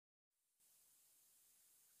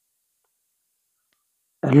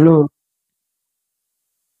Hello,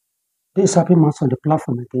 this is Happy Months on the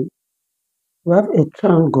platform again. We have a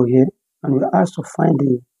triangle here and we're asked to find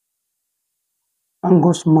the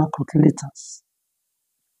angles marked with letters.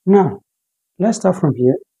 Now, let's start from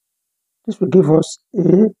here. This will give us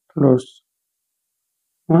A plus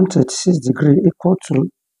 136 degree equal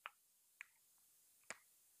to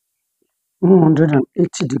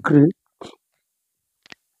 180 degree,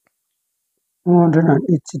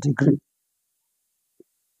 180 degree.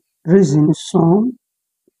 Reason sum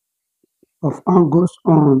of angles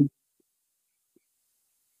on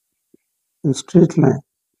a straight line.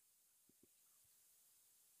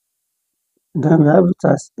 Then we have it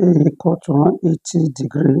as A equal to 180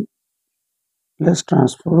 degree. Let's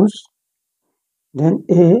transpose. Then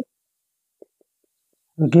A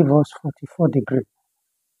will give us 44 degree.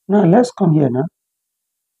 Now let's come here now.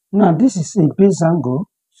 Now this is a base angle,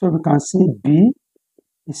 so we can say B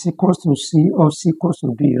is equals to C or C equals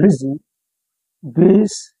to B. Reason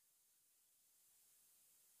base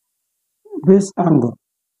angle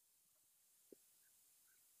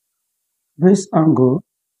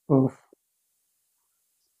of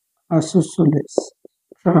isosceles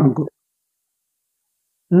triangle.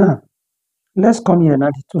 Now let's come here now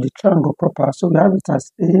to the triangle proper. So we have it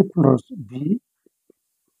as A plus B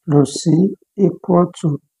plus C equal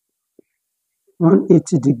to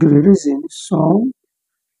 180 degree. Reason sum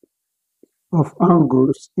of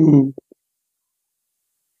angles in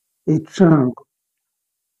a triangle.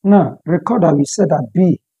 Now recall that we said that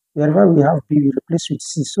B, wherever we have B, we replace with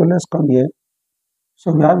C. So let's come here.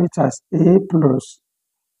 So we have it as A plus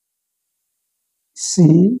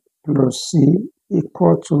C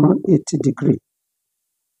equal to 180 degree.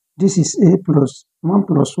 This is A plus 1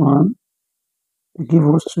 plus 1 will give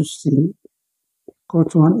us 2C equal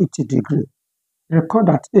to 180 degree. Recall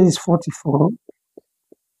that A is 44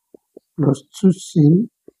 plus 2C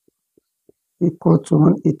equal to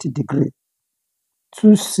 180 degree.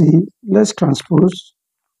 2C, let's transpose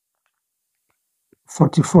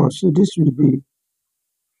 44. So this will be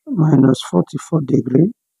minus 44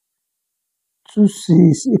 degree.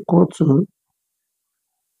 2C is equal to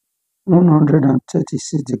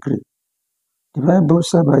 136 degree. Divide both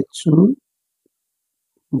sides by 2.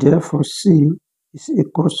 Therefore, C is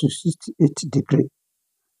equal to 68 degree.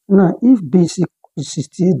 Now, if B is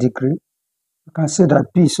 68 degree, you can say that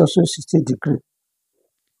B is also 68 degree.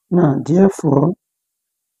 Now, therefore,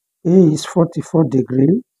 A is 44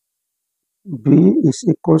 degree, B is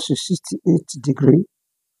equal to 68 degree,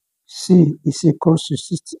 C is equal to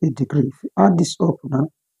 68 degree. If you add this up now,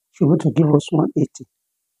 you're going to give us 180.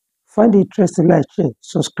 Find it interesting, like, share,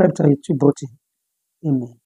 subscribe to our YouTube button. Amen.